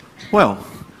Well,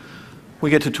 we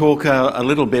get to talk a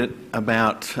little bit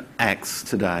about Acts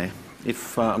today.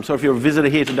 I'm sorry if you're a visitor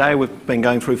here today. We've been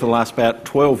going through for the last about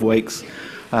 12 weeks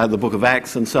the book of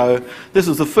Acts, and so this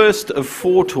is the first of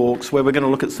 4 talks where we're going to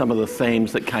look at some of the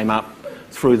themes that came up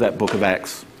through that book of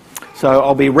Acts. So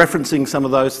I'll be referencing some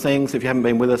of those things. If you haven't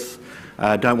been with us,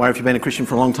 don't worry. If you've been a Christian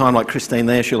for a long time, like Christine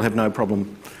there, she'll have no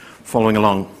problem following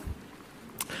along.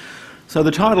 So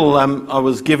the title I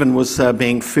was given was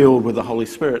Being Filled with the Holy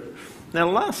Spirit. Now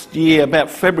last year, about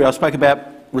February, I spoke about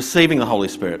receiving the Holy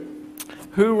Spirit.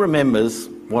 Who remembers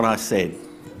what I said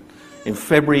in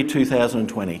February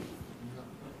 2020?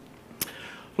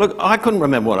 Look, I couldn't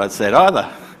remember what I'd said either.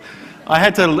 I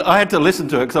had to listen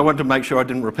to it because I wanted to make sure I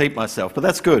didn't repeat myself, but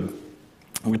that's good.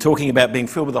 We're talking about being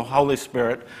filled with the Holy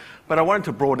Spirit, but I wanted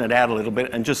to broaden it out a little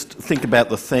bit and just think about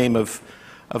the theme of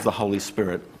the Holy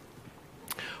Spirit.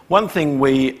 One thing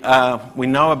we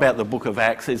know about the book of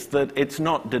Acts is that it's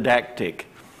not didactic.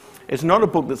 It's not a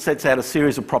book that sets out a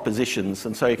series of propositions,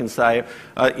 and so you can say,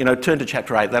 turn to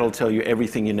chapter 8, that'll tell you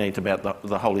everything you need about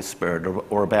the Holy Spirit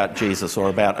or about Jesus or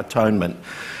about atonement.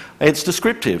 It's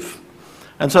descriptive.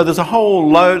 And so there's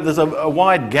a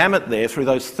wide gamut there through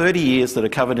those 30 years that are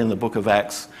covered in the book of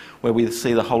Acts where we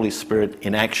see the Holy Spirit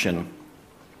in action.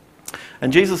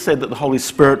 And Jesus said that the Holy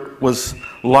Spirit was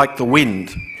like the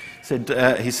wind.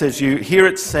 He says, you hear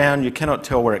its sound, you cannot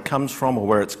tell where it comes from or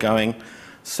where it's going.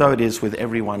 So it is with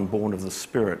everyone born of the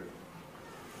Spirit.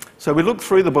 So we look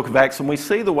through the book of Acts and we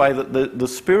see the way that the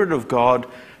Spirit of God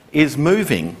is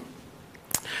moving.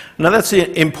 Now that's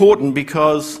important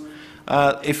because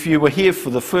if you were here for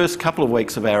the first couple of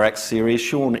weeks of our Acts series,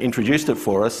 Sean introduced it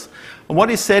for us. And what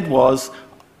he said was,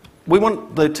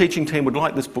 the teaching team would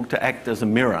like this book to act as a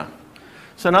mirror.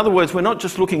 So in other words, we're not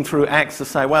just looking through Acts to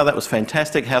say, wow, that was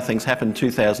fantastic, how things happened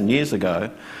 2,000 years ago,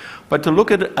 but to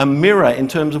look at a mirror in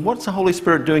terms of what's the Holy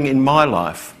Spirit doing in my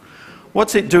life?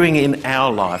 What's it doing in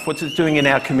our life? What's it doing in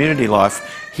our community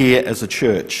life here as a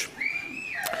church?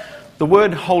 The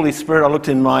word Holy Spirit, I looked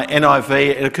in my NIV,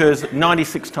 it occurs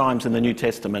 96 times in the New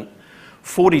Testament.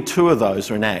 42 of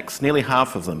those are in Acts, nearly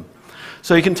half of them.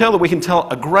 So you can tell that we can tell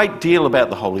a great deal about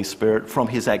the Holy Spirit from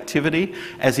his activity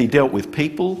as he dealt with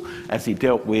people, as he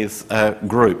dealt with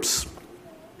groups.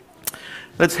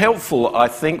 That's helpful, I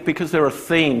think, because there are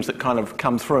themes that kind of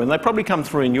come through, and they probably come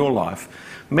through in your life.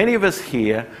 Many of us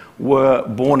here were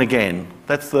born again.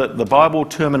 That's the Bible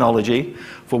terminology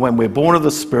for when we're born of the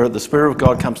Spirit of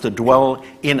God comes to dwell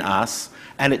in us,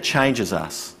 and it changes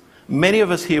us. Many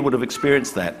of us here would have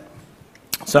experienced that.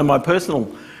 So my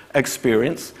personal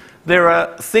experience, there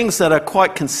are things that are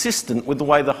quite consistent with the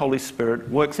way the Holy Spirit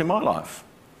works in my life.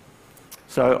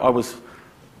 So I was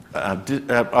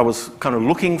kind of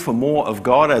looking for more of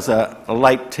God as a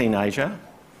late teenager,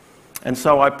 and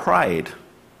so I prayed.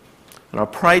 And I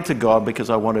prayed to God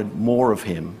because I wanted more of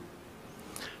him.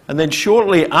 And then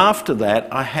shortly after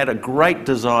that, I had a great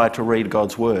desire to read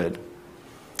God's Word.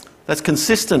 That's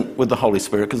consistent with the Holy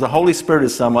Spirit, because the Holy Spirit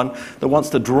is someone that wants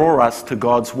to draw us to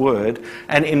God's Word.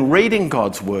 And in reading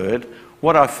God's Word,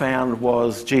 what I found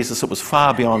was Jesus that was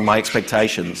far beyond my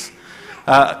expectations.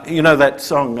 You know that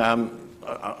song,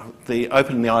 the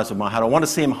Opening the Eyes of My Heart, I want to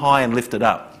see him high and lifted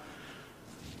up.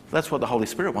 That's what the Holy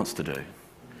Spirit wants to do.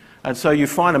 And so you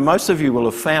find, and most of you will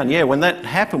have found, when that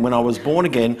happened, when I was born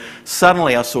again,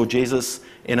 suddenly I saw Jesus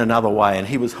in another way, and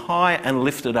he was high and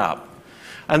lifted up.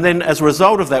 And then as a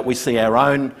result of that, we see our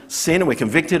own sin, and we're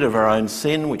convicted of our own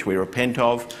sin, which we repent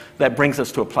of. That brings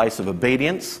us to a place of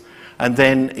obedience. And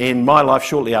then in my life,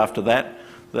 shortly after that,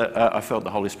 I felt the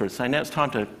Holy Spirit saying, now it's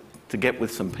time to get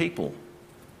with some people.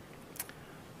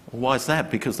 Why is that?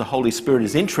 Because the Holy Spirit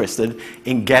is interested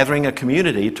in gathering a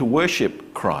community to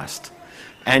worship Christ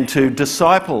and to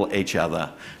disciple each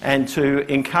other and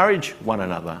to encourage one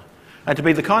another and to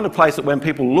be the kind of place that when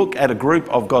people look at a group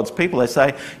of God's people, they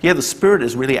say, yeah, the Spirit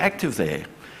is really active there,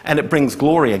 and it brings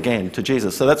glory again to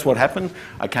Jesus. So that's what happened.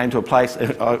 I came to a place, I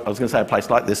was going to say a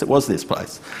place like this, it was this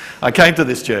place. I came to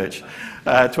this church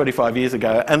 25 years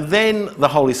ago, and then the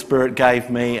Holy Spirit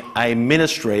gave me a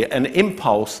ministry, an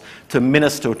impulse to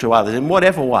minister to others in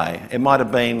whatever way. It might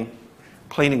have been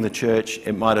cleaning the church,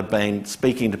 it might have been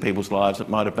speaking to people's lives, it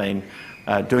might have been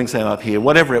doing something up here,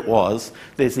 whatever it was,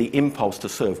 there's the impulse to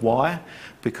serve. Why?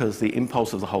 Because the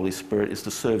impulse of the Holy Spirit is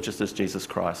to serve just as Jesus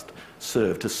Christ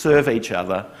served, to serve each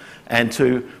other and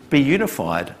to be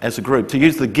unified as a group, to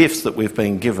use the gifts that we've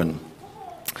been given.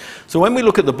 So when we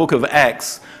look at the book of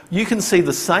Acts, you can see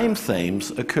the same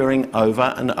themes occurring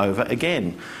over and over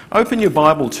again. Open your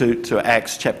Bible to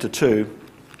Acts chapter 2.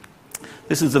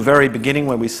 This is the very beginning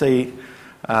where we see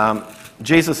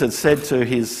Jesus had said to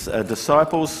his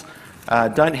disciples,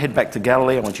 don't head back to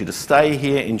Galilee. I want you to stay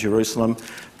here in Jerusalem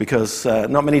because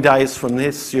not many days from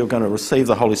this you're going to receive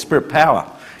the Holy Spirit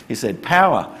power. He said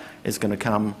power is going to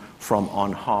come from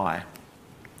on high.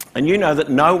 And you know that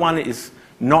no one is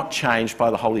not changed by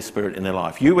the Holy Spirit in their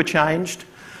life. You were changed.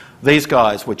 These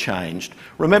guys were changed.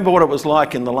 Remember what it was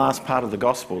like in the last part of the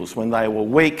Gospels when they were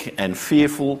weak and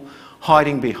fearful,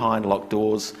 hiding behind locked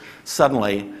doors.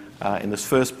 Suddenly, in this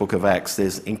first book of Acts,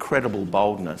 there's incredible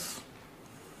boldness.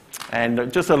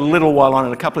 And just a little while on,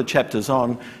 and a couple of chapters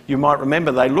on, you might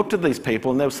remember they looked at these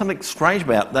people and there was something strange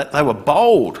about that. They were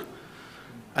bold.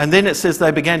 And then it says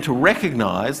they began to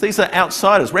recognise, these are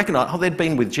outsiders, recognise, oh, they'd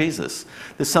been with Jesus.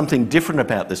 There's something different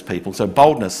about this people. So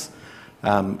boldness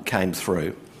came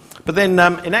through. But then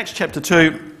in Acts chapter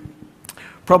 2,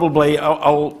 probably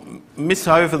I'll miss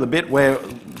over the bit where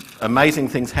amazing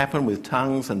things happen with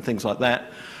tongues and things like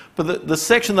that. But the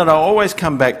section that I always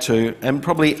come back to, and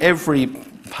probably every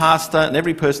pastor and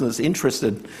every person that's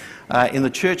interested in the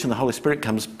church and the Holy Spirit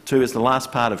comes to, is the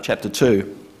last part of chapter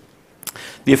 2.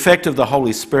 The effect of the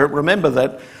Holy Spirit. Remember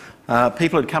that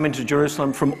people had come into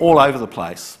Jerusalem from all over the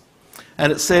place.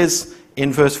 And it says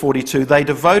in verse 42, they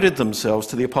devoted themselves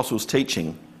to the apostles'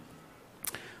 teaching.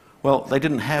 Well, they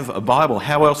didn't have a Bible.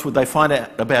 How else would they find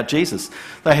out about Jesus?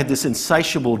 They had this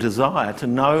insatiable desire to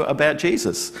know about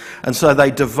Jesus. And so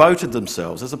they devoted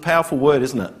themselves. It's a powerful word,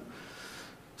 isn't it?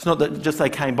 It's not that just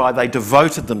they came by, they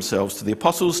devoted themselves to the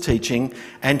apostles' teaching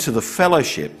and to the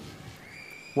fellowship.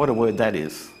 What a word that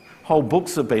is. Whole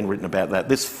books have been written about that.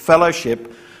 This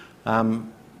fellowship,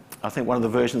 I think one of the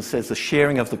versions says the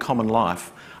sharing of the common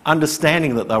life,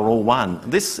 understanding that they were all one.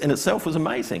 This in itself was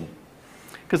amazing.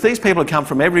 Because these people had come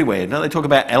from everywhere. Now they talk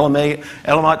about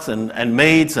Elamites and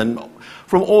Medes and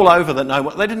from all over that know.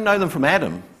 They didn't know them from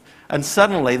Adam. And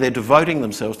suddenly they're devoting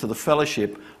themselves to the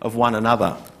fellowship of one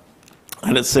another.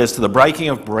 And it says to the breaking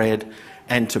of bread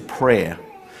and to prayer.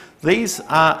 This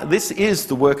is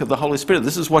the work of the Holy Spirit.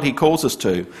 This is what he calls us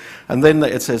to. And then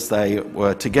it says they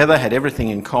were together, had everything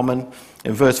in common.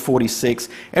 In verse 46,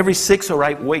 every 6 or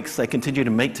 8 weeks they continued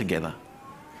to meet together.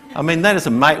 I mean, that is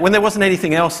amazing. When there wasn't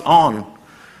anything else on,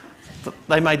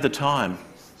 they made the time.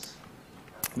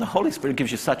 The Holy Spirit gives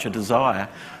you such a desire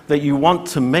that you want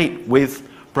to meet with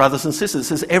brothers and sisters. It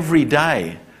says every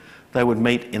day they would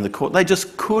meet in the court. They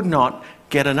just could not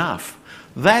get enough.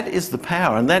 That is the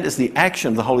power and that is the action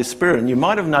of the Holy Spirit. And you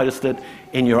might have noticed it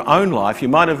in your own life. You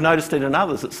might have noticed it in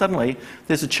others, that suddenly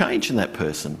there's a change in that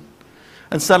person.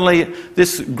 And suddenly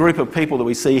this group of people that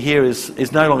we see here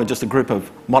is no longer just a group of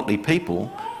motley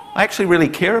people. I actually really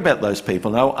care about those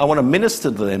people. And I want to minister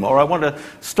to them, or I want to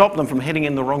stop them from heading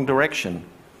in the wrong direction.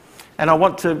 And I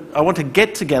want to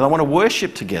get together. I want to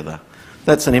worship together.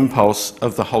 That's an impulse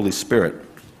of the Holy Spirit.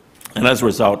 And as a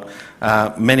result,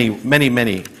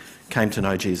 many came to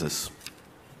know Jesus.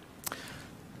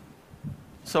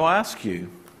 So I ask you,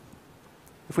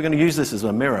 if we're going to use this as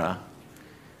a mirror,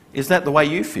 is that the way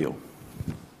you feel?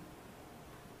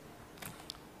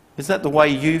 Is that the way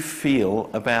you feel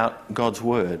about God's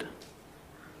Word?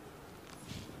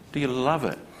 Do you love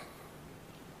it?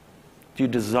 Do you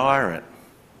desire it?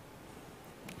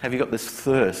 Have you got this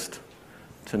thirst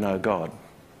to know God?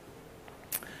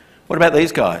 What about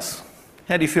these guys?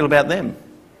 How do you feel about them?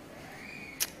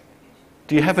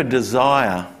 Do you have a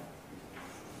desire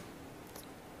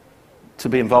to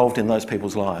be involved in those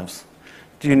people's lives?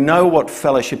 Do you know what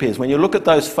fellowship is? When you look at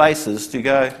those faces, do you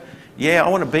go, yeah, I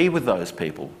want to be with those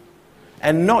people?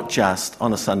 And not just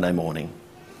on a Sunday morning,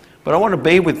 but I want to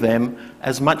be with them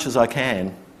as much as I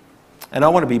can. And I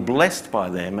want to be blessed by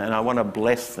them, and I want to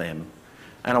bless them,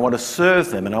 and I want to serve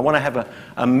them, and I want to have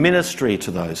a ministry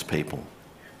to those people.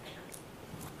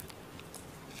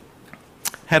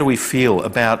 How do we feel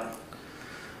about...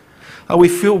 Are we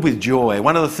filled with joy?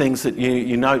 One of the things that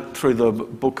you note through the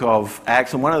book of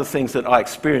Acts, and one of the things that I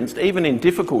experienced, even in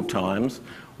difficult times,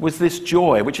 was this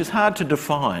joy, which is hard to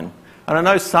define. And I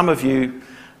know some of you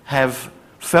have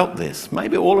felt this.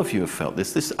 Maybe all of you have felt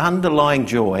this underlying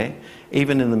joy,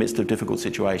 even in the midst of difficult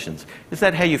situations. Is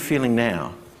that how you're feeling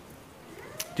now?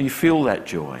 Do you feel that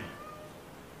joy?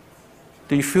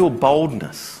 Do you feel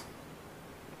boldness?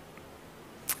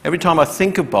 Every time I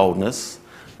think of boldness,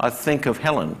 I think of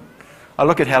Helen. I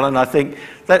look at Helen and I think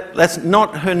that's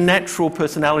not her natural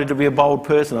personality to be a bold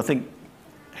person. I think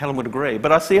Helen would agree.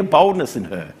 But I see a boldness in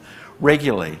her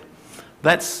regularly.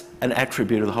 That's an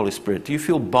attribute of the Holy Spirit. Do you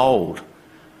feel bold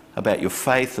about your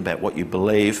faith, about what you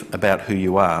believe, about who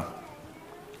you are?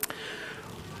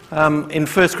 In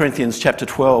 1 Corinthians chapter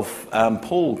 12,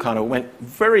 Paul kind of went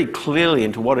very clearly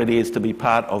into what it is to be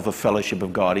part of the fellowship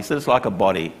of God. He said it's like a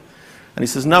body. And he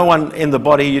says, no one in the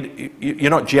body, you're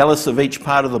not jealous of each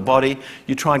part of the body.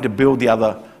 You're trying to build the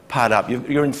other part up.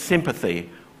 You're in sympathy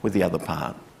with the other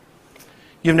part.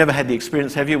 You've never had the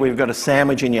experience, have you, where you've got a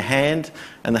sandwich in your hand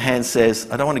and the hand says,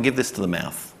 I don't want to give this to the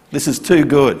mouth. This is too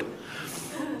good.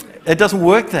 It doesn't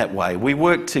work that way. We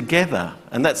work together,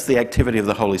 and that's the activity of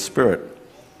the Holy Spirit.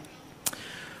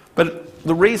 But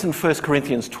the reason 1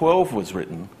 Corinthians 12 was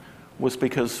written was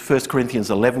because 1 Corinthians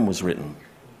 11 was written.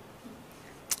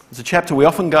 It's a chapter we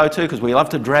often go to because we love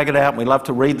to drag it out and we love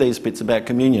to read these bits about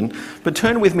communion. But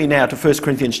turn with me now to 1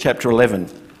 Corinthians chapter 11.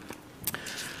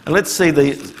 And let's see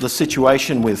the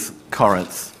situation with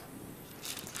Corinth.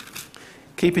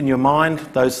 Keep in your mind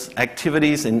those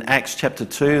activities in Acts chapter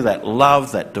 2, that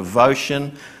love, that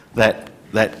devotion, that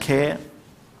care.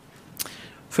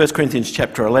 1 Corinthians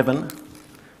chapter 11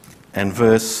 and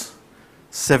verse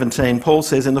 17, Paul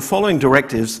says, in the following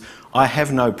directives, I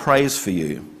have no praise for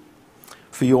you,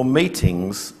 for your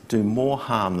meetings do more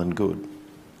harm than good.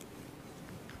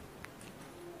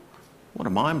 What a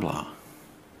mind blower.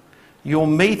 Your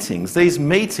meetings, these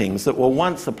meetings that were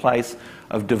once a place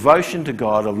of devotion to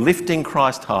God, of lifting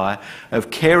Christ high,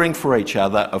 of caring for each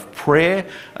other, of prayer,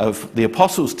 of the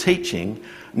apostles' teaching,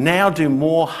 now do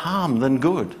more harm than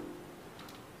good.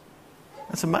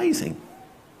 That's amazing.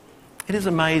 It is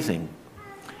amazing.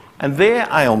 And their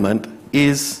ailment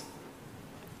is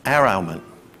our ailment.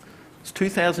 It's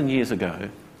 2,000 years ago,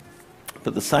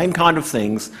 but the same kind of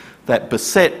things that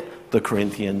beset the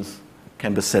Corinthians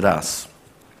can beset us.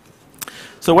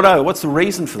 So what's the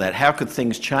reason for that? How could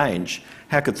things change?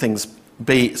 How could things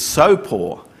be so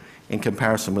poor in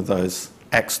comparison with those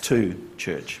Acts 2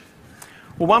 church?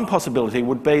 Well, one possibility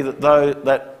would be that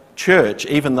that church,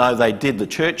 even though they did the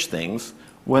church things,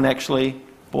 weren't actually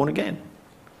born again.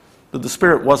 That the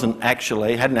Spirit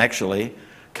hadn't actually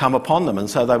come upon them, and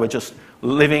so they were just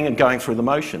living and going through the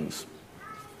motions.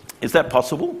 Is that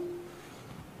possible?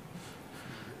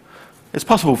 It's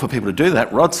possible for people to do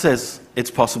that. Rod says it's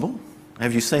possible.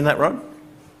 Have you seen that, Rod?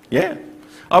 Yeah.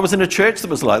 I was in a church that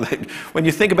was like that. When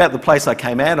you think about the place I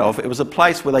came out of, it was a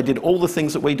place where they did all the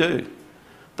things that we do.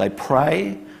 They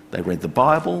pray, they read the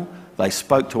Bible, they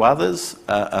spoke to others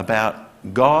about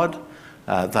God,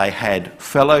 they had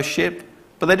fellowship,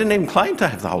 but they didn't even claim to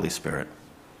have the Holy Spirit.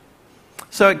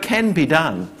 So it can be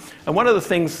done. And one of the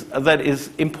things that is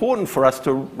important for us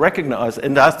to recognise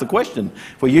and ask the question,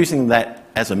 if we're using that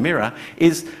as a mirror,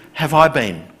 is, have I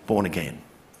been born again?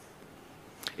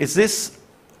 Is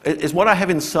what I have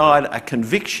inside a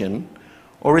conviction,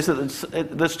 or is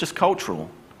it that's just cultural?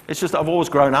 It's just I've always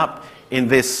grown up in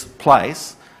this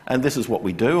place, and this is what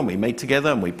we do, and we meet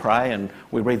together, and we pray, and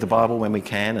we read the Bible when we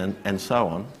can, and so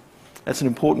on. That's an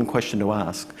important question to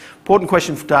ask. Important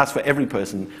question to ask for every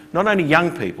person, not only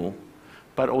young people,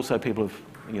 but also people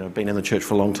who've been in the church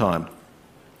for a long time.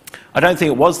 I don't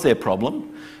think it was their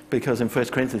problem, because in 1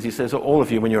 Corinthians he says, all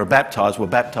of you, when you were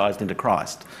baptised into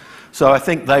Christ. So I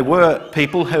think they were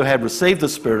people who had received the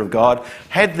Spirit of God,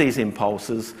 had these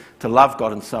impulses to love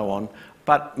God and so on,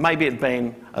 but maybe it had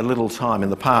been a little time in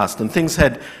the past and things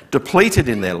had depleted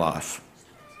in their life.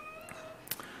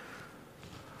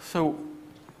 So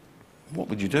what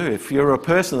would you do? If you're a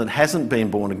person that hasn't been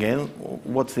born again,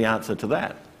 what's the answer to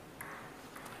that?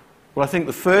 Well, I think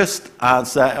the first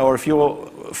answer, or if you're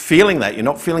feeling that, you're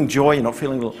not feeling joy, you're not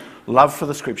feeling love for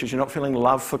the Scriptures, you're not feeling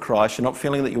love for Christ, you're not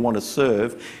feeling that you want to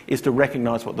serve, is to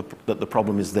recognise that the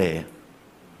problem is there.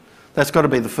 That's got to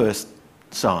be the first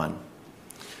sign.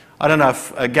 I don't know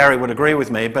if Gary would agree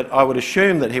with me, but I would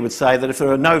assume that he would say that if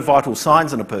there are no vital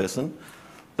signs in a person,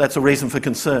 that's a reason for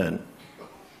concern.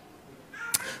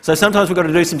 So sometimes we've got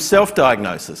to do some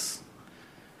self-diagnosis.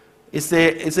 Is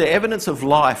there evidence of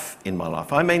life in my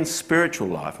life? I mean spiritual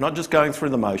life, not just going through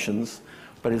the motions,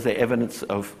 but is there evidence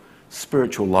of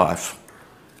spiritual life?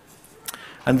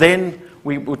 And then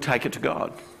we would take it to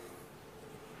God.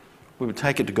 We would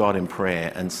take it to God in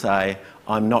prayer and say,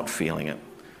 I'm not feeling it.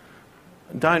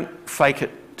 Don't fake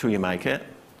it till you make it.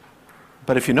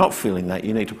 But if you're not feeling that,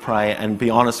 you need to pray and be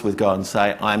honest with God and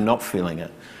say, I'm not feeling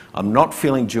it. I'm not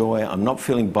feeling joy. I'm not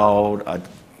feeling bold. I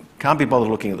can't be bothered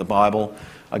looking at the Bible.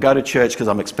 I go to church because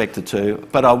I'm expected to,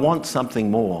 but I want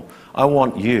something more. I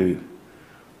want you.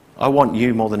 I want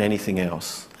you more than anything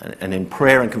else. And in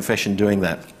prayer and confession doing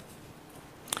that.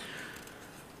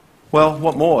 Well,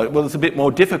 what more? Well, it's a bit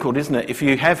more difficult, isn't it, if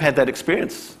you have had that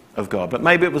experience of God. But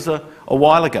maybe it was a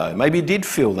while ago. Maybe you did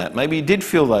feel that. Maybe you did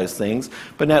feel those things.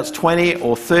 But now it's 20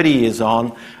 or 30 years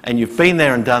on, and you've been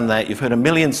there and done that. You've heard a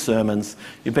million sermons.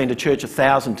 You've been to church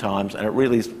 1,000 times, and it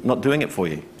really is not doing it for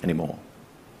you anymore.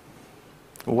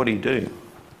 Well, what do you do?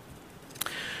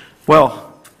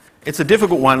 Well, it's a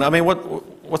difficult one. I mean,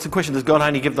 what's the question? Does God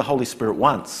only give the Holy Spirit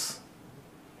once?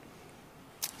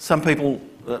 Some people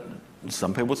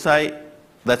say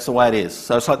that's the way it is.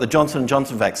 So it's like the Johnson &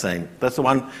 Johnson vaccine. That's the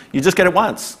one, you just get it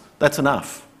once. That's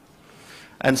enough.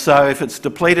 And so if it's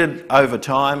depleted over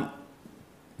time,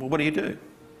 well, what do you do?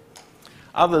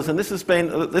 Others, and this is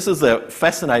the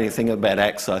fascinating thing about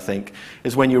Acts, I think,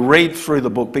 is when you read through the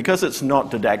book, because it's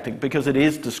not didactic, because it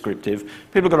is descriptive,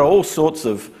 people have got all sorts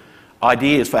of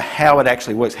ideas for how it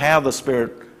actually works, how the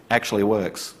Spirit actually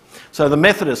works. So the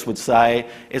Methodists would say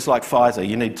it's like Pfizer,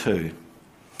 you need two.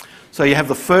 So you have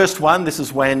the first one, this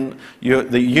is when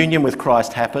the union with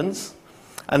Christ happens,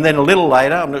 and then a little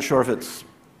later, I'm not sure if it's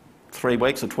 3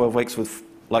 weeks or 12 weeks with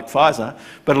like Pfizer,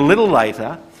 but a little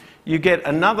later you get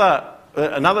another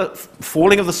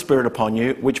falling of the Spirit upon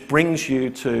you, which brings you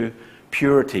to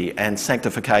purity and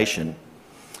sanctification.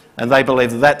 And they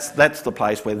believe that's the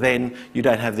place where then you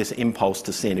don't have this impulse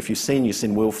to sin. If you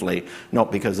sin willfully,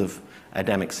 not because of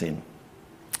Adamic sin.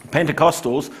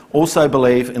 Pentecostals also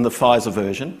believe in the Pfizer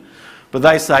version, but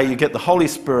they say you get the Holy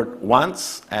Spirit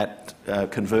once at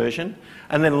conversion,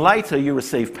 and then later you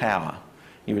receive power.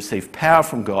 You receive power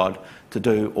from God to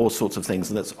do all sorts of things,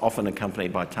 and that's often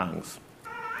accompanied by tongues.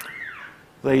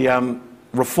 The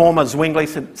reformer Zwingli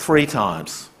said 3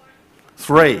 times.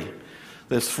 3.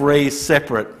 There's 3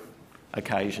 separate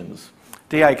occasions.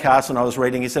 D.A. Carson, I was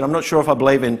reading, he said, I'm not sure if I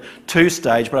believe in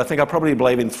 2-stage, but I think I probably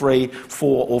believe in 3,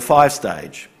 4 or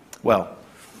 5-stage. Well,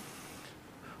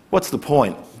 what's the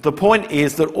point? The point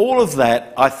is that all of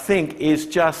that, I think, is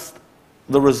just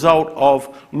the result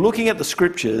of looking at the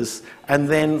scriptures and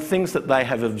then things that they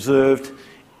have observed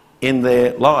in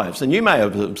their lives. And you may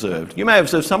have observed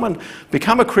someone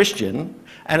become a Christian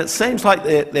and it seems like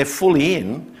they're fully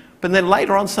in, but then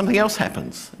later on something else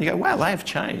happens. You go, wow, they have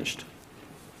changed.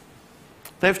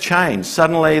 They've changed.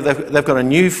 Suddenly they've got a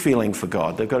new feeling for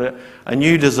God. They've got a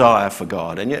new desire for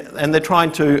God. And they're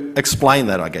trying to explain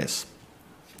that, I guess.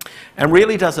 And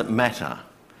really, does it matter?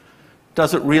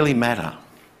 Does it really matter?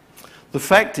 The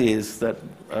fact is that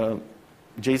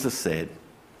Jesus said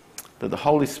that the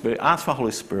Holy Spirit, ask for the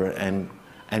Holy Spirit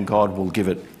and God will give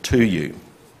it to you.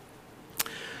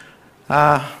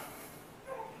 You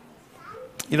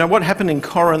know, what happened in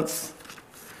Corinth,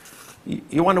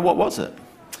 you wonder what was it?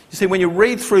 You see, when you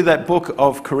read through that book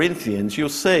of Corinthians, you'll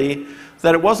see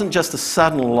that it wasn't just a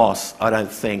sudden loss, I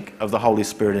don't think, of the Holy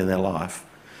Spirit in their life.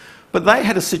 But they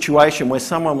had a situation where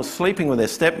someone was sleeping with their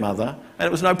stepmother and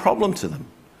it was no problem to them.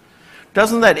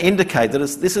 Doesn't that indicate that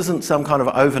this isn't some kind of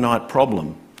overnight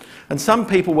problem? And some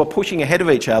people were pushing ahead of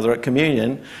each other at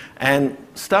communion and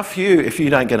stuff you if you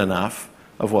don't get enough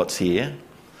of what's here.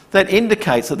 That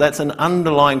indicates that that's an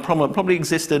underlying problem. It probably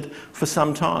existed for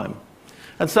some time.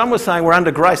 And some were saying, we're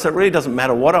under grace, so it really doesn't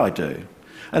matter what I do.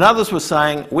 And others were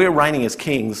saying, we're reigning as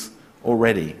kings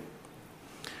already.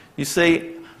 You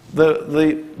see,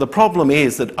 the problem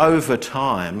is that over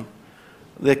time,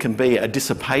 there can be a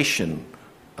dissipation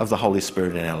of the Holy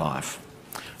Spirit in our life.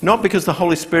 Not because the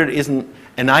Holy Spirit isn't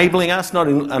enabling us,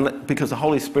 not because the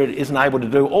Holy Spirit isn't able to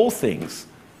do all things,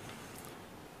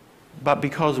 but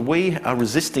because we are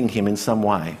resisting him in some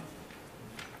way.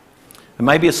 It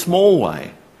may be a small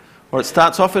way, or it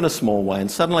starts off in a small way, and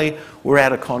suddenly we're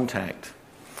out of contact.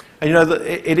 And you know,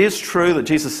 it is true that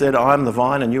Jesus said, I am the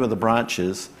vine and you are the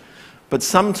branches, but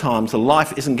sometimes the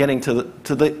life isn't getting to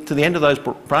the end of those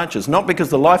branches, not because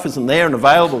the life isn't there and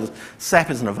available, the sap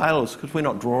isn't available, it's because we're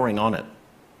not drawing on it.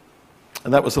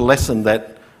 And that was a lesson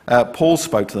that Paul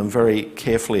spoke to them very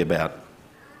carefully about.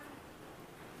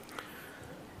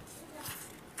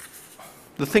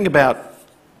 The thing about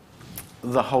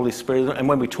the Holy Spirit, and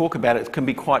when we talk about it, it can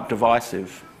be quite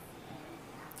divisive.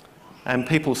 And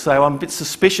people say, I'm a bit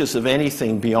suspicious of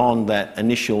anything beyond that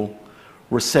initial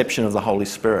reception of the Holy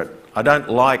Spirit. I don't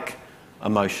like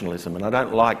emotionalism and I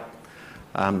don't like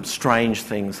strange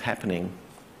things happening.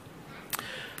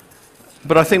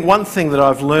 But I think one thing that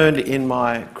I've learned in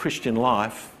my Christian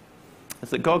life is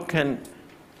that God can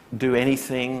do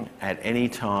anything at any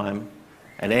time,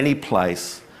 at any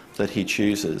place that he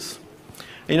chooses.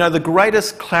 You know, the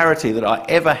greatest clarity that I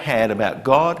ever had about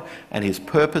God and his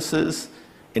purposes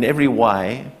in every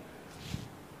way,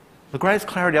 the greatest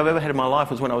clarity I've ever had in my life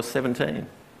was when I was 17.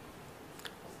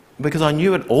 Because I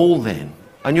knew it all then.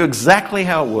 I knew exactly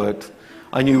how it worked.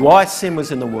 I knew why sin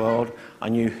was in the world. I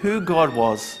knew who God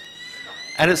was.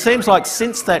 And it seems like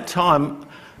since that time,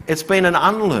 it's been an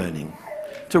unlearning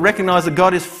to recognise that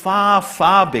God is far,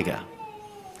 far bigger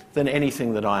than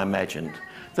anything that I imagined.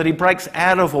 That he breaks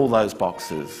out of all those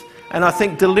boxes. And I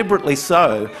think deliberately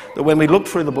so, that when we look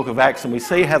through the book of Acts and we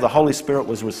see how the Holy Spirit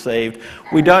was received,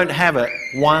 we don't have it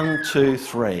 1, 2,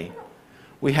 3.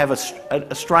 we have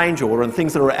a strange order and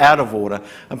things that are out of order.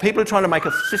 And people are trying to make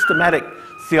a systematic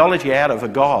theology out of a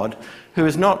God who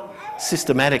is not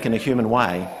systematic in a human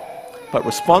way, but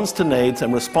responds to needs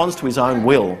and responds to his own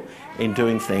will in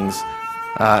doing things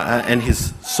and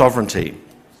his sovereignty.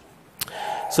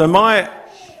 So my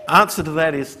answer to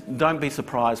that is, don't be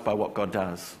surprised by what God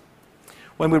does.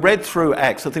 When we read through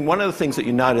Acts, I think one of the things that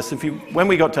you notice, when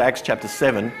we got to Acts chapter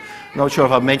 7, I'm not sure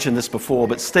if I've mentioned this before,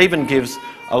 but Stephen gives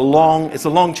it's a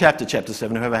long chapter, chapter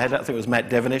 7, whoever had it, I think it was Matt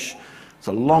Devenish. It's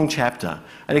a long chapter.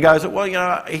 And he goes, well, you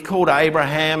know, he called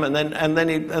Abraham, and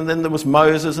then there was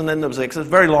Moses, and then there was Exodus.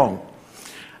 Very long.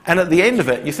 And at the end of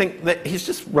it, you think that he's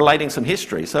just relating some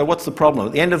history. So what's the problem?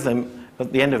 At the end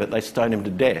of it, they stoned him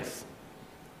to death.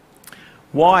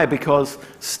 Why? Because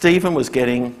Stephen was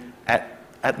getting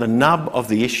at the nub of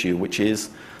the issue, which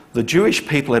is the Jewish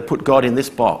people had put God in this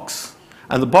box.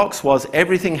 And the box was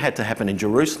everything had to happen in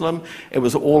Jerusalem. It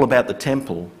was all about the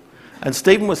temple. And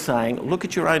Stephen was saying, look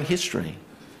at your own history.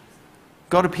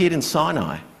 God appeared in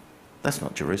Sinai. That's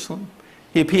not Jerusalem.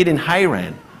 He appeared in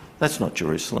Haran. That's not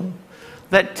Jerusalem.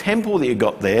 That temple that you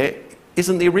got there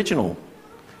isn't the original.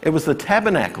 It was the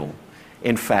tabernacle,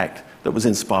 in fact, that was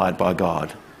inspired by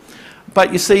God.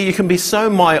 But you see, you can be so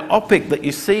myopic that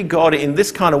you see God in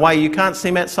this kind of way, you can't see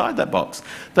him outside that box.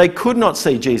 They could not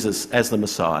see Jesus as the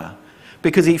Messiah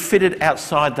because he fitted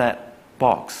outside that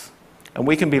box. And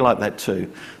we can be like that too.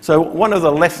 So one of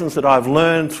the lessons that I've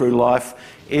learned through life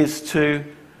is to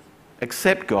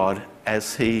accept God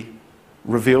as he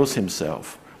reveals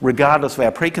himself, regardless of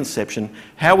our preconception,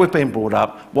 how we've been brought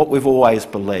up, what we've always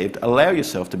believed. Allow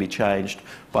yourself to be changed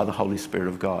by the Holy Spirit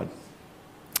of God.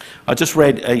 I just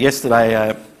read yesterday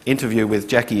an interview with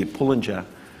Jackie Pullinger.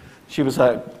 She was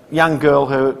a young girl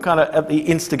who, kind of at the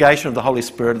instigation of the Holy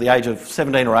Spirit, at the age of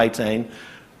 17 or 18,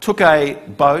 took a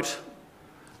boat.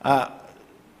 I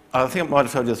think I might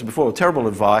have told you this before, terrible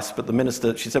advice, but the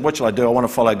minister, she said, what shall I do? I want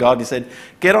to follow God. He said,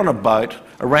 get on a boat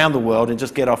around the world and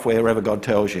just get off wherever God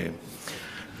tells you.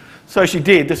 So she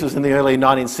did. This was in the early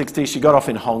 1960s. She got off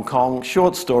in Hong Kong.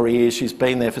 Short story is she's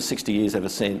been there for 60 years ever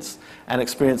since and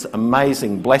experienced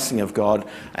amazing blessing of God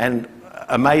and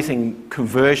amazing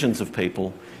conversions of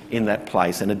people in that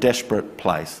place, in a desperate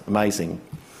place. Amazing.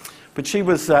 But she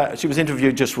was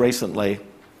interviewed just recently,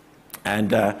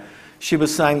 and she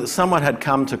was saying that someone had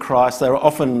come to Christ. They were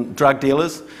often drug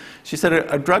dealers. She said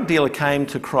a drug dealer came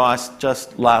to Christ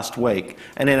just last week,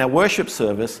 and in our worship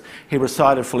service, he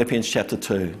recited Philippians chapter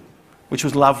 2. Which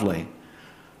was lovely.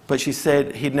 But she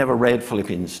said he'd never read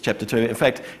Philippians chapter 2. In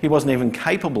fact, he wasn't even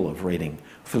capable of reading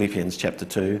Philippians chapter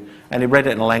 2. And he read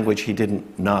it in a language he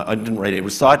didn't know. I didn't read it, he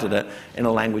recited it in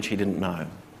a language he didn't know.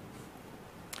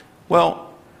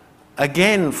 Well,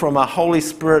 again, from a Holy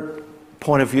Spirit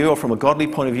point of view or from a godly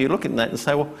point of view, look at that and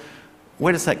say, well,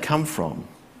 where does that come from?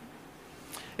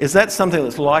 Is that something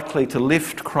that's likely to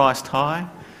lift Christ high?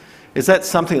 Is that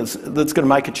something that's going to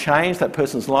make a change? That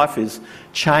person's life is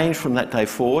changed from that day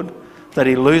forward? That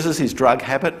he loses his drug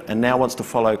habit and now wants to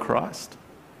follow Christ?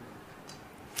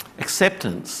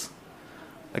 Acceptance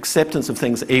of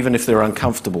things, even if they're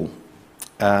uncomfortable,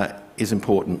 is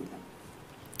important.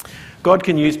 God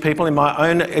can use people. In my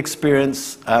own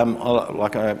experience, I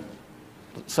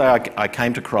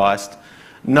came to Christ,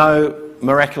 no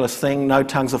miraculous thing, no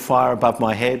tongues of fire above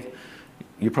my head.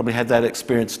 You probably had that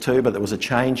experience too, but there was a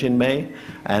change in me,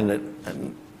 and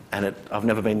I've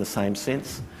never been the same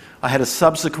since. I had a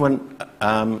subsequent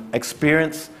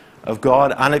experience of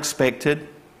God, unexpected,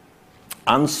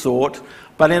 unsought,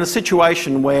 but in a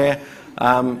situation where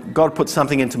God put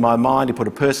something into my mind, he put a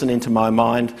person into my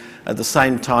mind. At the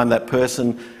same time, that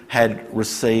person had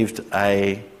received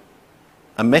a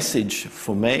message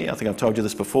for me. I think I've told you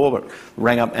this before, but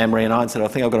rang up Anne-Marie and I and said, I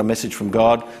think I've got a message from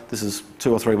God. This is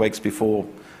 2 or 3 weeks before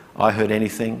I heard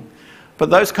anything. But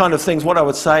those kind of things, what I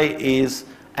would say is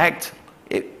if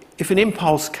an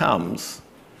impulse comes,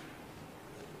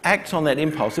 act on that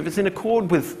impulse. If it's in accord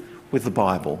with the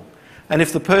Bible. And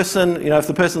if the person, if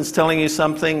the person's telling you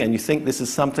something and you think this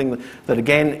is something that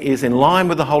again is in line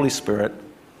with the Holy Spirit,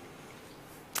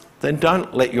 then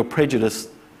don't let your prejudice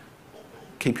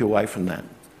keep you away from that,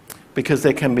 because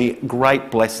there can be great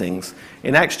blessings.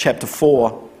 In Acts chapter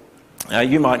 4,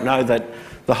 you might know that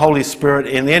the Holy Spirit,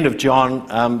 in the end of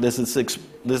John, there's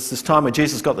this time where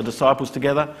Jesus got the disciples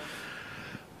together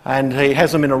and he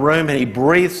has them in a room and he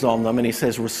breathes on them and he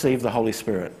says, receive the Holy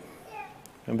Spirit.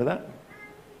 Remember that?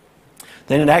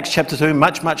 Then in Acts chapter 2,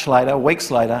 much later,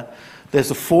 weeks later, there's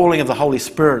a falling of the Holy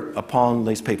Spirit upon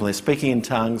these people. They're speaking in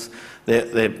tongues,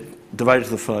 they're devoted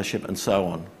to the fellowship and so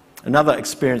on. Another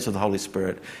experience of the Holy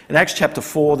Spirit. In Acts chapter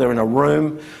 4, they're in a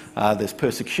room, there's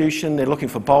persecution, they're looking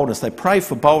for boldness. They pray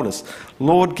for boldness.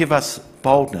 Lord, give us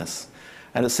boldness.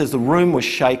 And it says the room was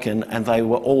shaken and they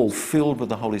were all filled with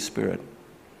the Holy Spirit.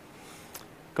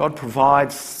 God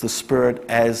provides the Spirit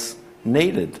as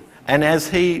needed and as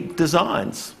He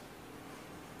designs,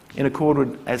 in accord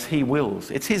with as He wills.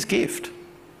 It's His gift.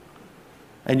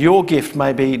 And your gift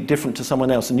may be different to someone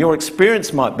else, and your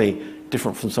experience might be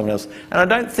different from someone else. And I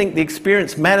don't think the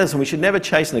experience matters, and we should never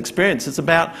chase an experience. It's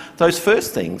about those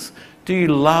first things. Do you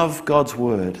love God's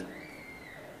Word?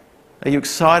 Are you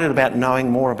excited about knowing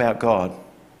more about God?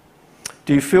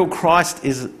 Do you feel Christ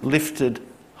is lifted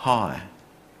high?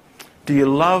 Do you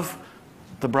love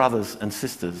the brothers and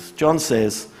sisters? John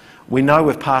says, we know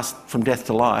we've passed from death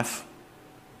to life.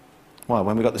 Why?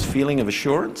 When we've got this feeling of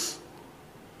assurance?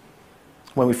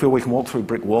 When we feel we can walk through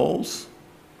brick walls?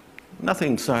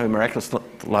 Nothing so miraculous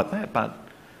like that, but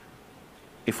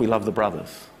if we love the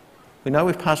brothers. We know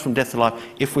we've passed from death to life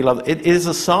if we love them. It is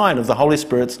a sign of the Holy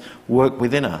Spirit's work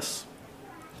within us.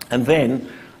 And then,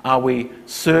 are we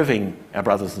serving our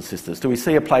brothers and sisters? Do we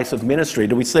see a place of ministry?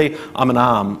 Do we see, I'm an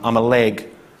arm, I'm a leg,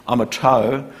 I'm a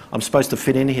toe, I'm supposed to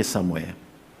fit in here somewhere?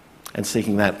 And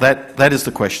seeking that. That is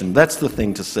the question. That's the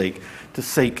thing to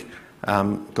seek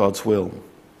God's will.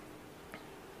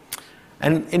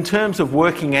 And in terms of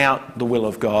working out the will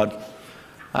of God,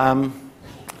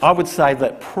 I would say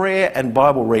that prayer and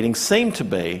Bible reading seem to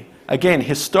be, again,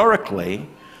 historically,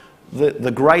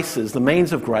 the graces, the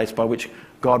means of grace by which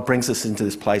God brings us into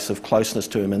this place of closeness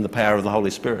to Him and the power of the Holy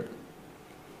Spirit.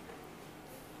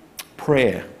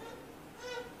 Prayer.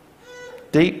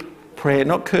 Deep prayer,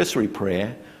 not cursory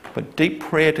prayer, but deep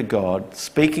prayer to God,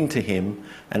 speaking to Him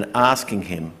and asking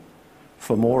Him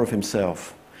for more of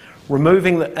Himself.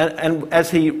 Removing, and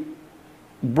as He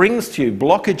brings to you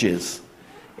blockages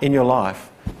in your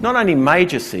life, not only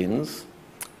major sins,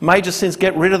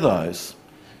 get rid of those.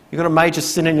 You've got a major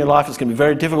sin in your life, it's going to be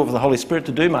very difficult for the Holy Spirit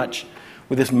to do much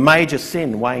with this major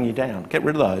sin weighing you down. Get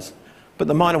rid of those. But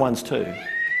the minor ones too.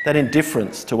 That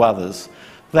indifference to others,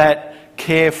 that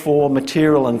care for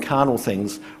material and carnal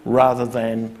things rather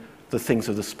than the things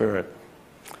of the Spirit.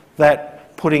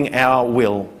 That putting our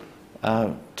will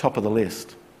top of the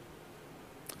list.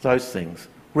 Those things.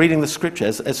 Reading the Scripture,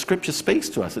 as Scripture speaks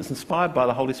to us, it's inspired by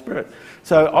the Holy Spirit.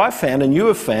 So I found, and you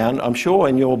have found, I'm sure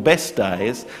in your best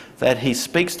days, that He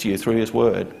speaks to you through His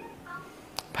Word.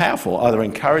 Powerful, either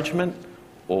encouragement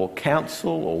or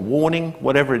counsel or warning,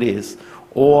 whatever it is,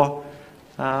 or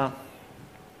an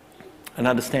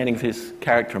understanding of His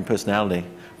character and personality,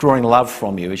 drawing love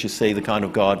from you as you see the kind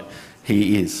of God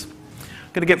He is.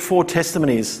 I'm going to get 4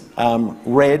 testimonies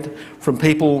read from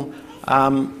people.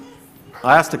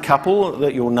 I asked a couple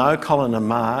that you'll know, Colin and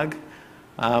Marg,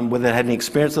 whether they had any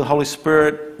experience of the Holy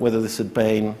Spirit, whether this had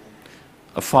been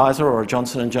a Pfizer or a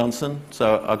Johnson & Johnson,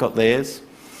 so I got theirs.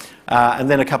 And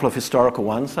then a couple of historical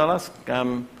ones. So I'll ask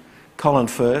Colin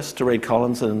first to read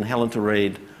Colin's and Helen to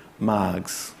read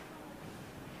Marg's.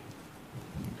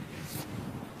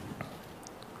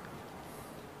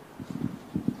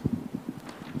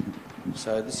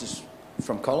 So this is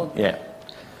from Colin? Yeah.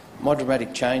 My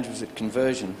dramatic change was at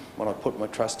conversion when I put my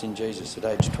trust in Jesus at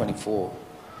age 24.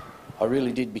 I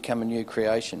really did become a new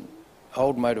creation.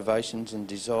 Old motivations and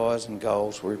desires and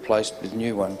goals were replaced with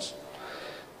new ones.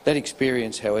 That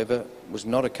experience, however, was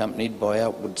not accompanied by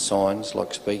outward signs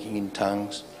like speaking in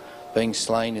tongues, being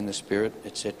slain in the Spirit,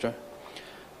 etc.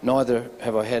 Neither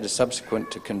have I had a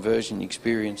subsequent to conversion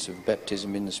experience of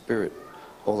baptism in the Spirit,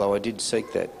 although I did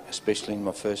seek that, especially in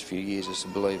my first few years as a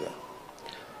believer.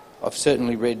 I've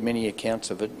certainly read many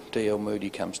accounts of it. D.L. Moody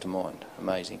comes to mind.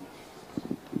 Amazing.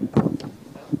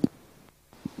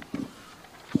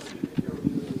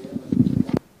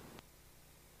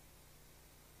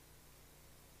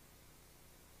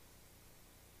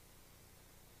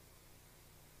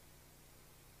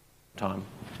 Time.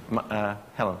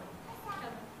 Helen.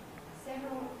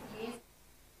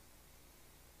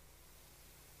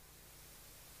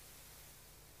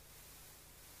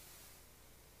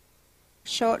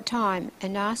 Short time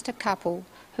and asked a couple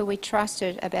who we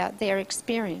trusted about their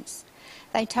experience.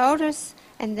 They told us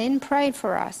and then prayed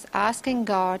for us, asking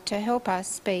God to help us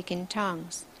speak in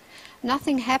tongues.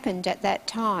 Nothing happened at that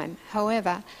time.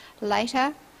 However,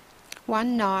 later,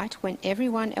 one night when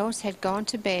everyone else had gone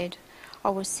to bed, I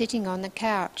was sitting on the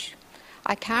couch.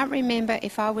 I can't remember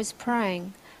if I was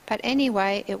praying, but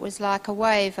anyway, it was like a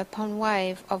wave upon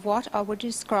wave of what I would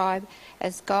describe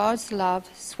as God's love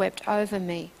swept over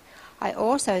me. I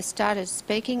also started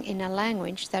speaking in a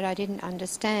language that I didn't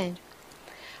understand.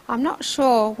 I'm not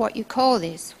sure what you call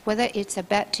this, whether it's a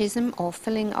baptism or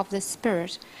filling of the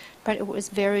Spirit, but it was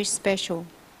very special.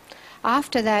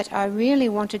 After that, I really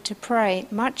wanted to pray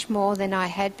much more than I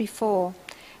had before,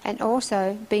 and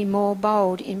also be more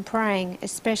bold in praying,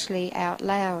 especially out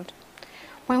loud.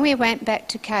 When we went back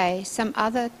to Kay, some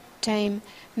other team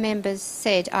members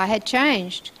said I had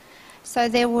changed. So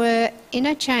there were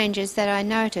inner changes that I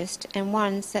noticed and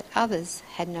ones that others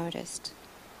had noticed.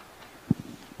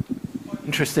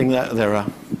 Interesting that they're a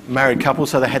married couple,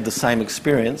 so they had the same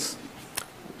experience.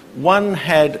 One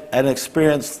had an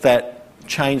experience that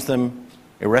changed them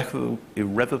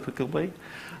irrevocably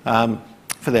for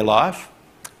their life,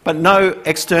 but no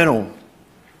external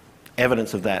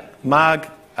evidence of that. Marg,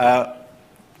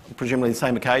 presumably the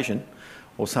same occasion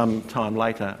or some time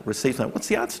later, received that. What's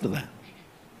the answer to that?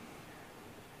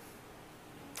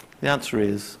 The answer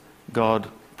is God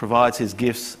provides his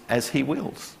gifts as he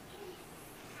wills.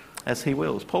 As he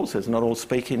wills. Paul says, not all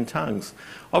speak in tongues.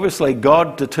 Obviously,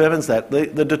 God determines that.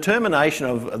 The determination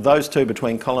of those two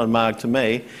between Colin and Marg to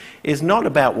me is not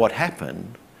about what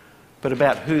happened, but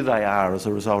about who they are as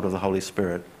a result of the Holy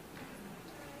Spirit.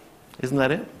 Isn't that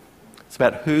it? It's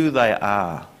about who they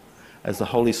are as the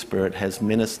Holy Spirit has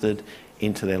ministered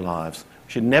into their lives.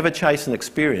 We should never chase an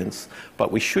experience,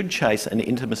 but we should chase an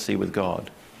intimacy with God,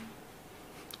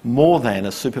 more than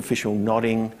a superficial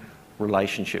nodding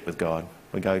relationship with God.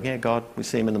 We go, yeah, God, we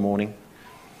see him in the morning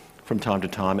from time to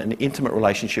time, an intimate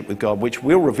relationship with God, which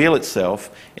will reveal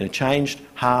itself in a changed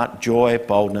heart, joy,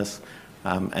 boldness,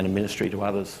 and a ministry to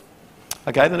others.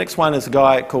 Okay, the next one is a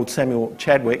guy called Samuel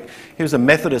Chadwick. He was a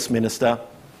Methodist minister,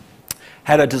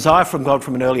 had a desire from God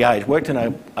from an early age, worked in I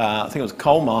think it was a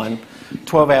coal mine,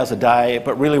 12 hours a day,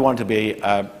 but really wanted to be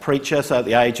a preacher. So at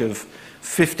the age of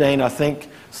 15, I think,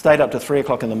 stayed up to 3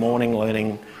 o'clock in the morning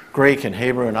learning Greek and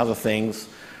Hebrew and other things,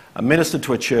 ministered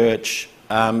to a church,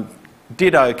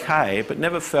 did okay, but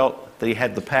never felt that he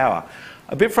had the power.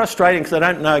 A bit frustrating because I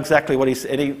don't know exactly what he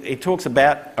said. He talks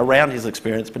about around his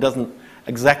experience, but doesn't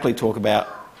exactly talk about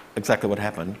exactly what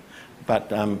happened.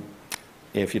 But yeah,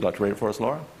 if you'd like to read it for us,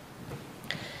 Laura.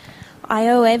 I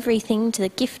owe everything to the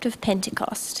gift of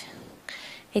Pentecost.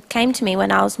 It came to me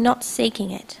when I was not seeking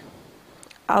it.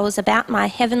 I was about my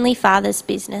Heavenly Father's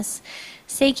business,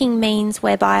 seeking means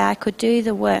whereby I could do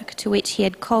the work to which he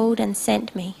had called and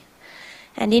sent me.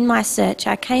 And in my search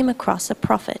I came across a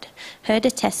prophet, heard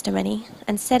a testimony,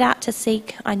 and set out to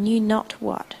seek I knew not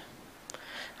what.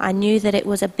 I knew that it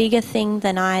was a bigger thing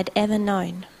than I had ever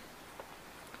known.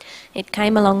 It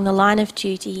came along the line of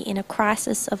duty in a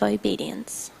crisis of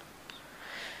obedience.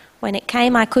 When it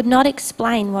came, I could not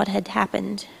explain what had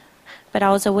happened, but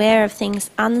I was aware of things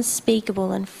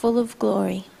unspeakable and full of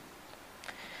glory.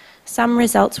 Some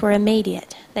results were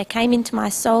immediate. There came into my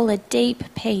soul a deep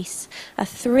peace, a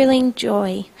thrilling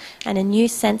joy, and a new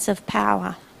sense of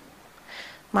power.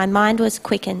 My mind was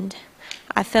quickened.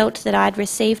 I felt that I had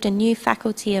received a new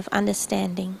faculty of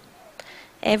understanding.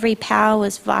 Every power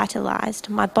was vitalised.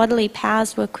 My bodily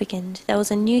powers were quickened. There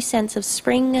was a new sense of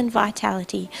spring and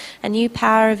vitality, a new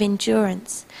power of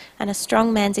endurance, and a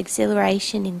strong man's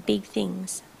exhilaration in big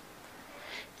things.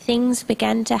 Things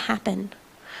began to happen.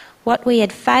 What we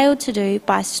had failed to do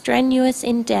by strenuous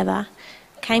endeavour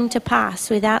came to pass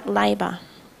without labour.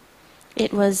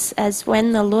 It was as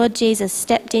when the Lord Jesus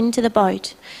stepped into the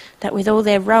boat that with all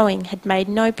their rowing had made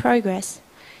no progress.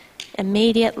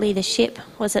 Immediately the ship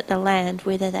was at the land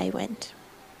whither they went.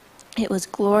 It was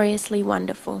gloriously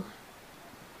wonderful.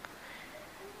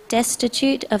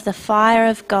 Destitute of the fire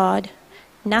of God,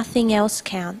 nothing else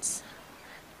counts.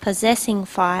 Possessing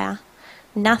fire,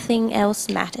 nothing else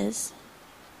matters.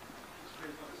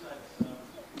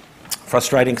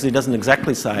 Frustrating because he doesn't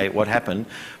exactly say what happened,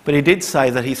 but he did say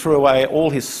that he threw away all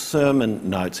his sermon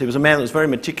notes. He was a man that was very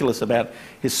meticulous about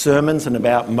his sermons and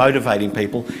about motivating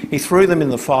people. He threw them in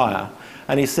the fire,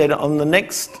 and he said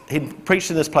he'd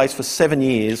preached in this place for 7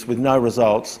 years with no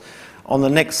results. On the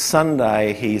next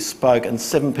Sunday he spoke and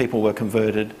 7 people were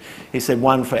converted. He said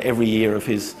 1 for every year of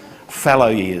his fallow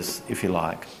years, if you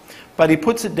like. But he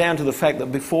puts it down to the fact that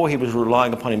before he was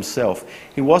relying upon himself,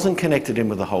 he wasn't connected in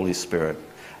with the Holy Spirit.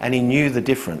 And he knew the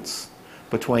difference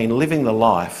between living the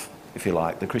life, if you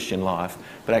like, the Christian life,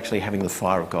 but actually having the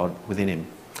fire of God within him.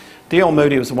 D.L.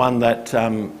 Moody was the one that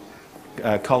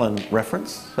Colin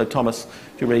referenced. So Thomas,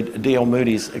 do you read D.L.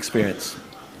 Moody's experience?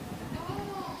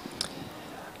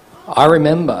 I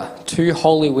remember 2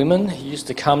 holy women who used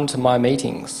to come to my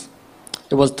meetings.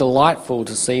 It was delightful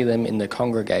to see them in the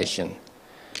congregation.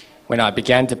 When I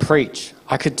began to preach,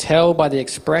 I could tell by the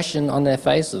expression on their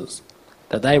faces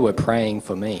that they were praying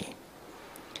for me.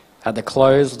 At the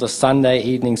close of the Sunday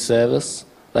evening service,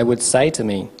 they would say to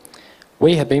me,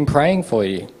 "We have been praying for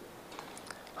you."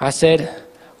 I said,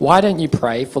 "Why don't you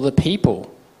pray for the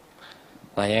people?"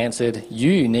 They answered,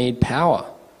 "You need power."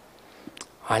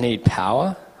 "I need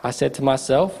power?" I said to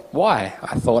myself. "Why?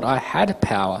 I thought I had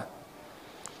power."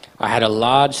 I had a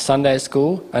large Sunday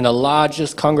school and the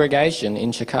largest congregation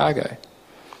in Chicago.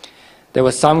 There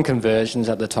were some conversions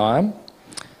at the time.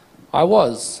 I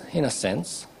was, in a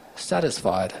sense,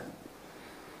 satisfied.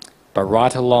 But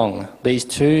right along, these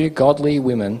two godly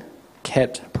women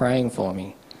kept praying for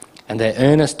me, and their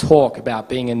earnest talk about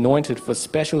being anointed for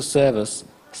special service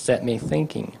set me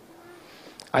thinking.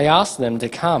 I asked them to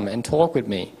come and talk with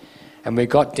me, and we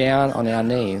got down on our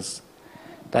knees.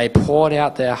 They poured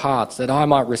out their hearts that I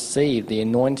might receive the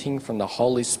anointing from the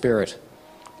Holy Spirit,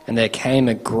 and there came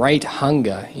a great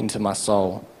hunger into my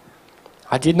soul.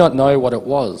 I did not know what it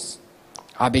was.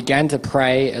 I began to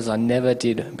pray as I never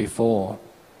did before.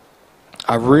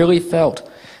 I really felt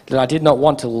that I did not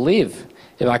want to live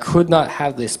if I could not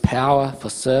have this power for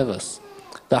service.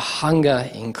 The hunger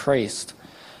increased.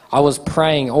 I was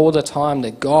praying all the time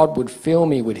that God would fill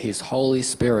me with His Holy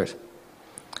Spirit.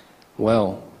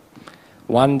 Well,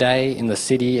 one day in the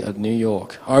city of New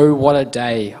York, oh, what a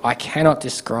day! I cannot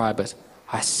describe it.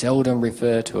 I seldom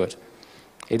refer to it.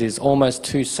 It is almost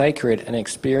too sacred an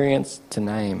experience to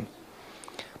name.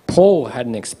 Paul had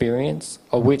an experience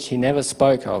of which he never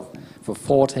spoke of for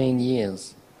 14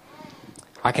 years.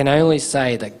 I can only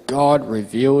say that God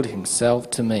revealed Himself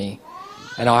to me,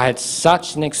 and I had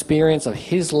such an experience of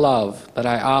His love that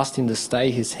I asked Him to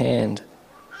stay His hand.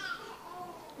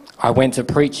 I went to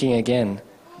preaching again.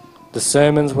 The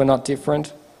sermons were not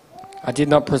different. I did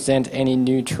not present any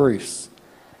new truths,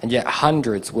 and yet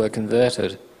hundreds were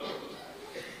converted.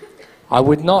 I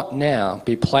would not now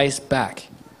be placed back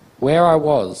where I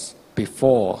was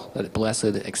before that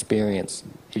blessed experience.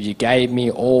 If you gave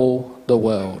me all the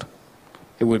world,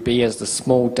 it would be as the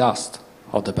small dust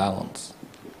of the balance.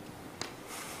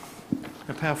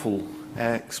 They're powerful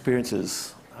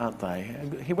experiences, aren't they?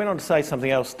 He went on to say something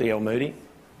else, D.L. Moody.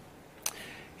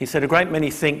 He said, "A great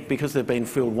many think because they've been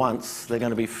filled once, they're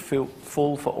going to be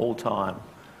full for all time.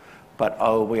 But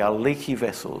oh, we are leaky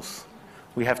vessels.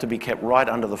 We have to be kept right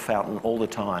under the fountain all the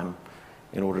time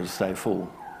in order to stay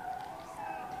full."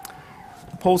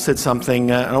 Paul said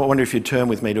something, and I wonder if you'd turn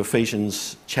with me to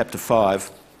Ephesians chapter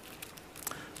 5.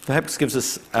 Perhaps gives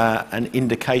us an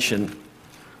indication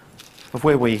of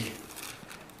where we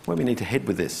need to head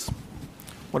with this.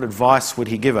 What advice would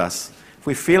he give us if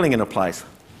we're feeling in a place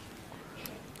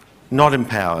not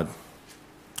empowered,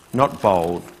 not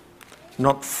bold,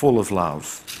 not full of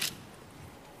love?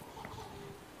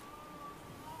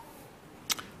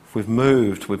 If we've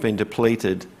moved, we've been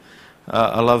depleted.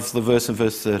 I love the verse in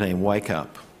verse 13, wake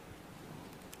up.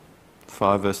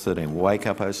 5 verse 13, wake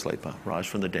up, O sleeper, rise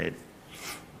from the dead.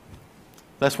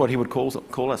 That's what he would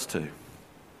call us to.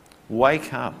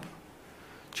 Wake up.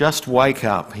 Just wake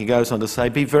up. He goes on to say,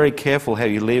 be very careful how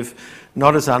you live,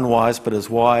 not as unwise but as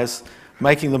wise,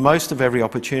 making the most of every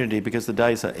opportunity because the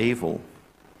days are evil.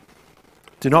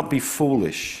 Do not be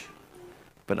foolish,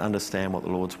 but understand what the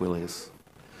Lord's will is.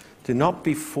 Do not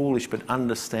be foolish, but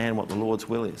understand what the Lord's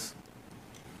will is.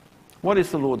 What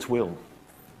is the Lord's will?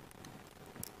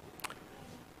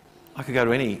 I could go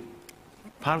to any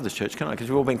part of this church, can't I? Because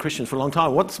we've all been Christians for a long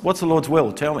time. What's the Lord's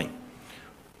will? Tell me.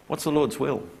 What's the Lord's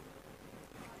will?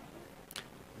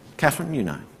 Catherine, you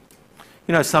know.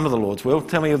 You know some of the Lord's will.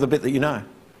 Tell me the bit that you know.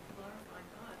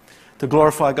 To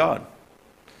glorify God.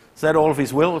 Is that all of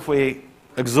His will if we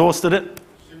exhausted it?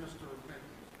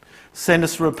 Send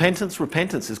us to repentance.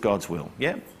 Repentance is God's will.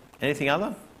 Yeah? Anything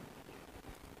other?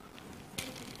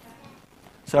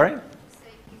 Sorry?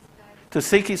 To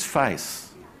seek His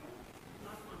face.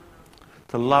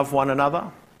 To love one another.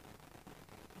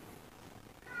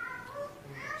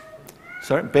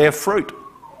 Sorry? Bear fruit.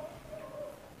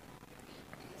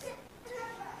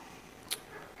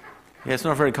 Yeah, it's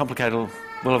not a very complicated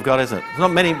will of God, is it? There's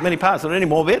not many parts. Are there any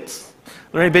more bits?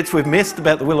 Are there any bits we've missed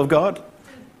about the will of God?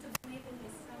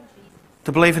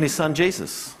 To believe in His Son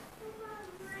Jesus.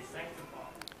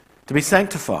 To be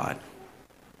sanctified.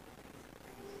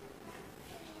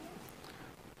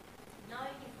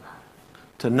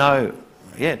 To know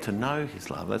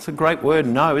His love. That's a great word,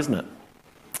 know, isn't it?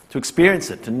 To experience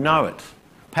it, to know it.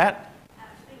 Pat?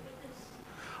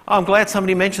 Oh, I'm glad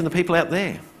somebody mentioned the people out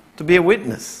there. To be a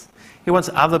witness. He wants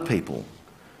other people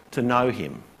to know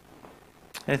Him.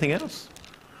 Anything else?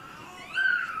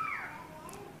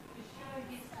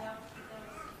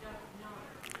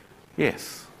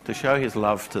 Yes, to show His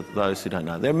love to those who don't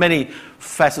know. There are many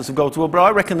facets of God's will, but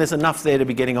I reckon there's enough there to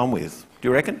be getting on with. Do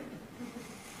you reckon?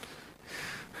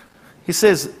 He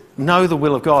says, know the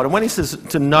will of God. And when he says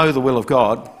to know the will of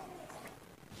God,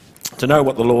 to know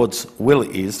what the Lord's will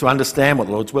is, to understand what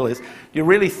the Lord's will is, do you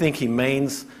really think he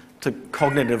means to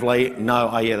cognitively know,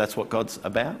 oh yeah, that's what God's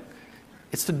about?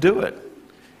 It's to do it.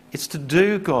 It's to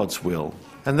do God's will.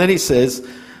 And then he says,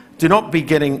 do not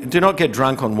get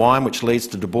drunk on wine, which leads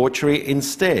to debauchery.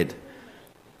 Instead,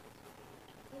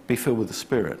 be filled with the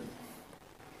Spirit.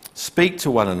 Speak to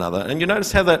one another. And you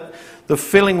notice how that the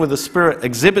filling with the Spirit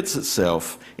exhibits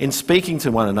itself in speaking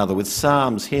to one another with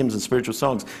psalms, hymns and spiritual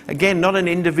songs. Again, not an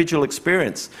individual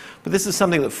experience, but this is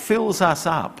something that fills us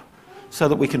up so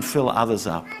that we can fill others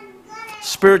up.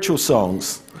 Spiritual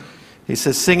songs. He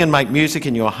says, sing and make music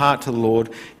in your heart to the Lord,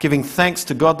 giving thanks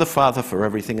to God the Father for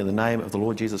everything in the name of the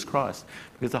Lord Jesus Christ.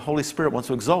 Because the Holy Spirit wants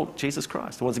to exalt Jesus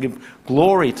Christ. He wants to give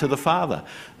glory to the Father.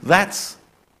 That's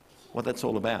what that's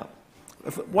all about.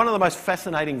 One of the most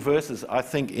fascinating verses, I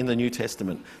think, in the New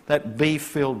Testament, that be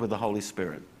filled with the Holy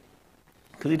Spirit.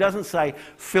 Because he doesn't say,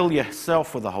 fill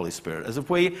yourself with the Holy Spirit, as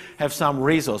if we have some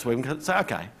resource where we can say,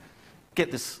 okay,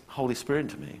 get this Holy Spirit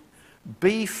into me.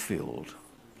 Be filled.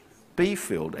 Be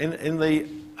filled. In the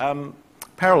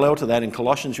parallel to that, in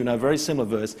Colossians, you know, a very similar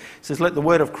verse, it says, let the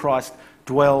word of Christ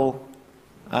dwell,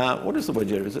 what is the word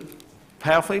here? Is it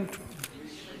powerfully?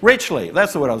 Richly.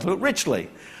 That's the word I was looking for. Richly.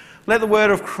 Let the word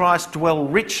of Christ dwell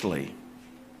richly.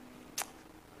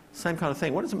 Same kind of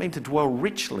thing. What does it mean to dwell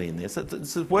richly in this?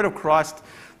 It's the word of Christ,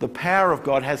 the power of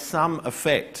God has some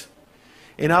effect.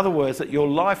 In other words, that your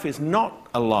life is not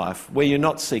a life where you're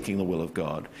not seeking the will of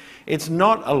God. It's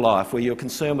not a life where you're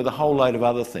concerned with a whole load of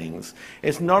other things.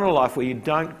 It's not a life where you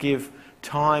don't give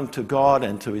time to God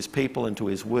and to his people and to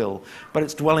his will, but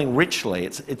it's dwelling richly.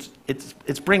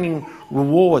 It's bringing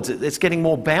rewards. It's getting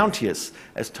more bounteous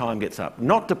as time gets up,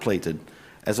 not depleted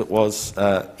as it was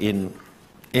in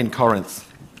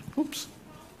Corinth. Oops.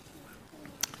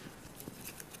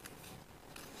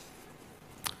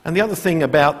 And the other thing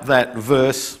about that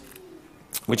verse,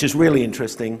 which is really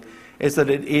interesting, is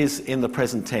that it is in the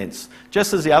present tense.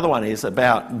 Just as the other one is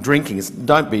about drinking. It's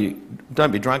don't be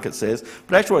drunk, it says.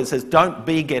 But actually what it says, don't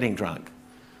be getting drunk.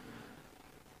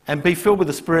 And be filled with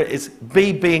the Spirit is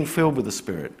be being filled with the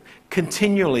Spirit.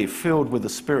 Continually filled with the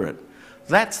Spirit.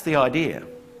 That's the idea.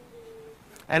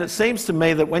 And it seems to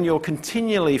me that when you're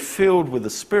continually filled with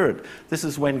the Spirit, this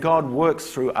is when God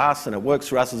works through us, and it works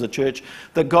through us as a church,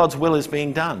 that God's will is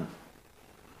being done.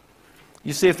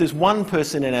 You see, if there's one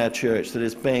person in our church that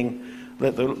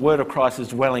the word of Christ is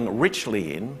dwelling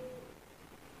richly in,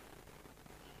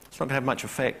 it's not going to have much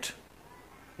effect,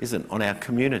 is it, on our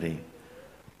community?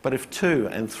 But if 2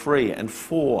 and 3 and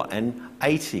 4 and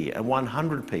 80 and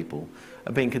 100 people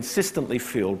are being consistently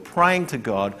filled, praying to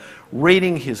God,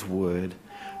 reading his word,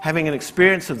 having an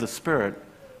experience of the Spirit,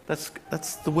 that's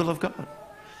the will of God.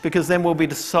 Because then we'll be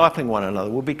discipling one another.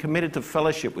 We'll be committed to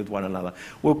fellowship with one another.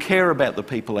 We'll care about the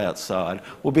people outside.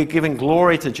 We'll be giving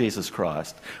glory to Jesus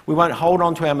Christ. We won't hold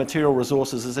on to our material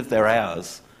resources as if they're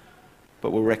ours, but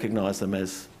we'll recognise them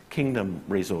as kingdom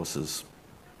resources.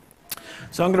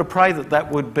 So I'm going to pray that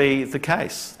that would be the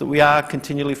case, that we are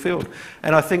continually filled.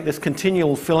 And I think this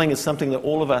continual filling is something that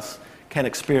all of us can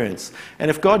experience. And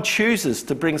if God chooses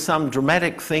to bring some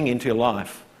dramatic thing into your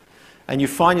life, and you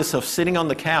find yourself sitting on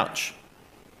the couch,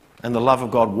 and the love of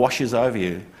God washes over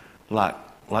you like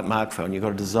Mark felt, and you've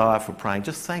got a desire for praying,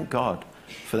 just thank God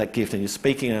for that gift, and you're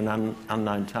speaking in an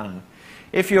unknown tongue.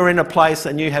 If you're in a place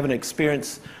and you have an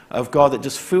experience of God that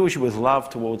just fills you with love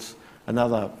towards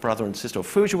another brother and sister, or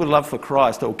fills you with love for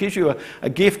Christ, or gives you a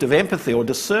gift of empathy or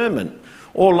discernment,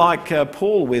 or like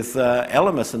Paul with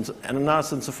Elymas and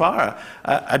Ananias and Sapphira,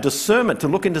 a discernment to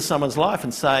look into someone's life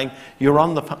and saying, you're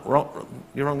on the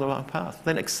path,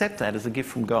 then accept that as a gift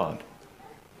from God.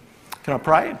 Can I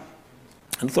pray? And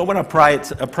I thought when I pray,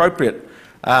 it's appropriate.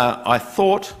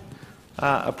 Appropriate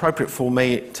for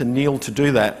me to kneel to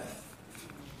do that.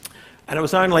 And it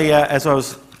was only as I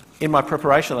was in my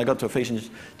preparation, I got to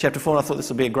Ephesians chapter 4, and I thought this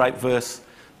would be a great verse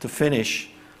to finish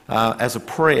as a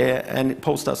prayer. And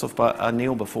Paul starts off by, I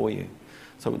kneel before you.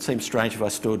 So it would seem strange if I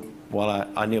stood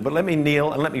while I kneel. But let me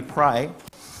kneel and let me pray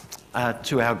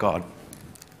to our God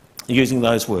using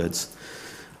those words.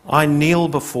 I kneel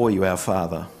before you, our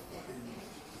Father,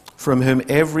 from whom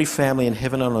every family in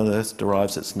heaven and on earth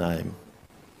derives its name.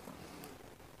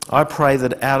 I pray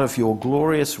that out of your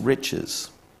glorious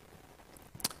riches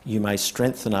you may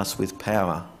strengthen us with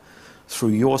power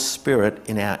through your Spirit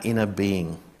in our inner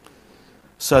being,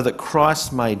 so that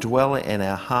Christ may dwell in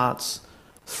our hearts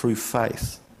through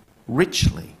faith,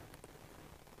 richly.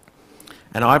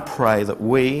 And I pray that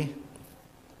we,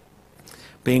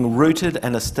 being rooted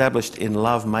and established in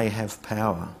love, may have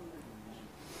power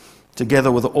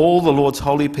together with all the Lord's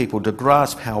holy people, to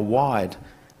grasp how wide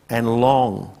and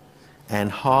long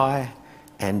and high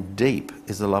and deep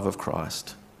is the love of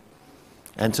Christ,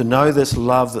 and to know this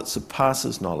love that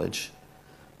surpasses knowledge,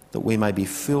 that we may be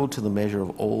filled to the measure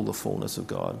of all the fullness of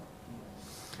God.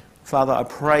 Father, I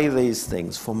pray these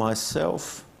things for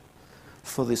myself,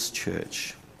 for this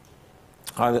church.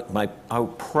 I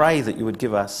pray that you would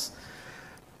give us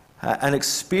an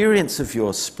experience of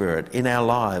your Spirit in our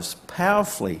lives,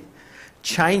 powerfully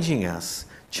changing us,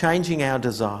 changing our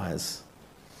desires,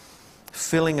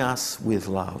 filling us with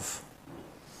love.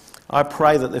 I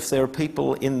pray that if there are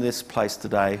people in this place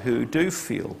today who do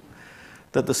feel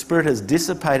that the Spirit has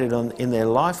dissipated in their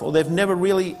life, or they've never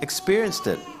really experienced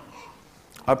it,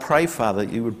 I pray, Father,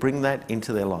 that you would bring that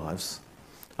into their lives.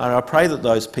 And I pray that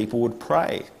those people would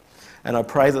pray. And I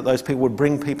pray that those people would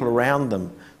bring people around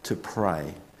them to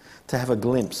pray, to have a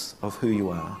glimpse of who you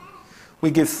are.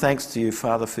 We give thanks to you,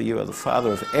 Father, for you are the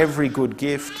Father of every good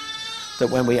gift,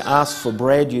 that when we ask for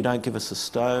bread, you don't give us a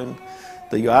stone,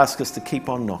 that you ask us to keep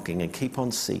on knocking and keep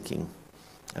on seeking,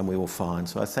 and we will find.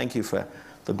 So I thank you for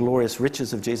the glorious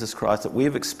riches of Jesus Christ that we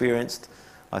have experienced.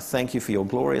 I thank you for your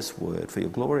glorious word, for your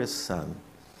glorious Son,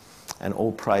 and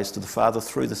all praise to the Father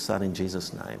through the Son in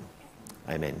Jesus' name.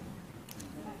 Amen.